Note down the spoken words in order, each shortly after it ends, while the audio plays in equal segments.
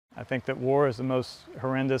I think that war is the most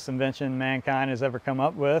horrendous invention mankind has ever come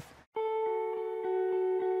up with.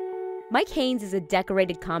 Mike Haynes is a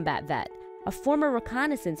decorated combat vet, a former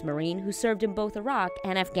reconnaissance Marine who served in both Iraq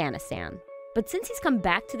and Afghanistan. But since he's come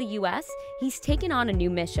back to the U.S., he's taken on a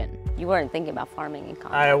new mission. You weren't thinking about farming in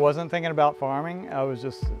combat? I wasn't thinking about farming. I was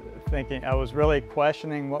just thinking, I was really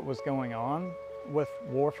questioning what was going on with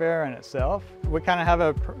warfare in itself. We kind of have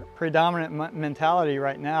a predominant mentality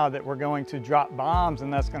right now that we're going to drop bombs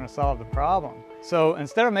and that's going to solve the problem. So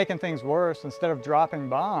instead of making things worse, instead of dropping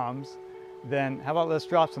bombs, then how about let's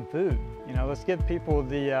drop some food? You know, let's give people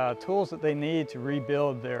the tools that they need to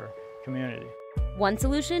rebuild their community. One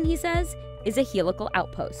solution, he says, is a helical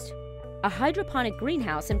outpost, a hydroponic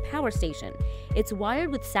greenhouse and power station. It's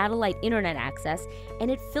wired with satellite internet access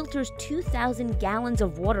and it filters 2,000 gallons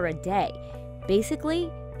of water a day. Basically,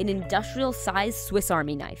 an industrial-sized Swiss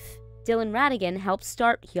Army knife. Dylan Radigan helped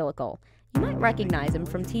start Helical. You might recognize him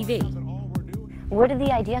from TV. Where did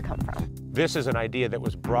the idea come from? This is an idea that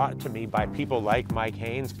was brought to me by people like Mike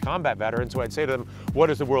Haynes, combat veterans, so I'd say to them, what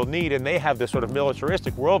does the world need? And they have this sort of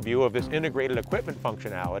militaristic worldview of this integrated equipment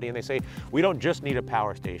functionality, and they say, we don't just need a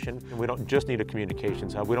power station, and we don't just need a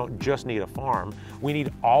communications hub, we don't just need a farm, we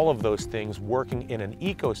need all of those things working in an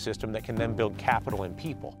ecosystem that can then build capital and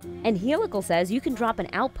people. And Helical says you can drop an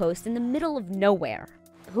outpost in the middle of nowhere.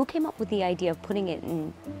 Who came up with the idea of putting it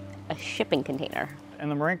in a shipping container? In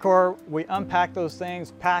the Marine Corps, we unpack those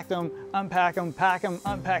things, pack them, unpack them, pack them,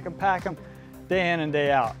 unpack them, pack them, day in and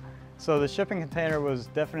day out. So the shipping container was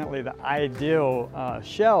definitely the ideal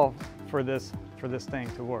shell for this thing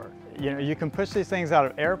to work. You know, you can push these things out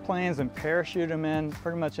of airplanes and parachute them in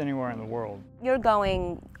pretty much anywhere in the world. You're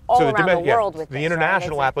going all around the world with this, the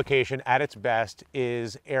international right? application at its best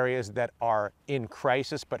is areas that are in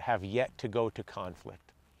crisis but have yet to go to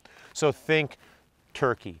conflict. So think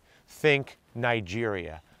Turkey, think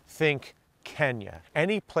Nigeria, think Kenya,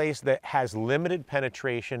 any place that has limited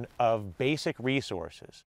penetration of basic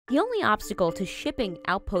resources. The only obstacle to shipping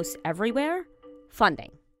outposts everywhere?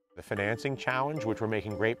 Funding. The financing challenge, which we're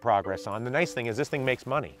making great progress on. The nice thing is this thing makes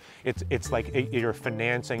money. It's like you're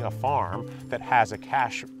financing a farm that has a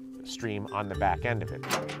cash stream on the back end of it.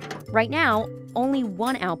 Right now, only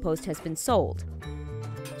one outpost has been sold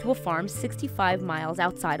to a farm 65 miles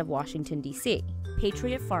outside of Washington, D.C.,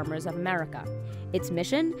 Patriot Farmers of America. Its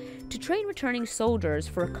mission? To train returning soldiers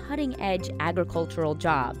for cutting-edge agricultural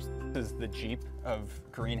jobs. This is the Jeep of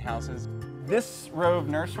greenhouses. This row of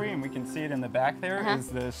nursery, and we can see it in the back there, is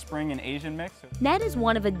the spring and Asian mix. Ned is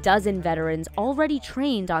one of a dozen veterans already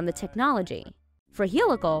trained on the technology. For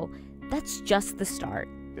Helical, that's just the start.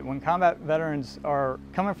 When combat veterans are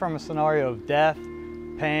coming from a scenario of death,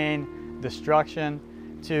 pain, destruction,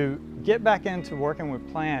 to get back into working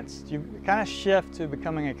with plants, you kind of shift to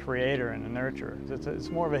becoming a creator and a nurturer. It's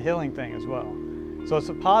more of a healing thing as well. So it's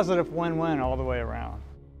a positive win-win all the way around.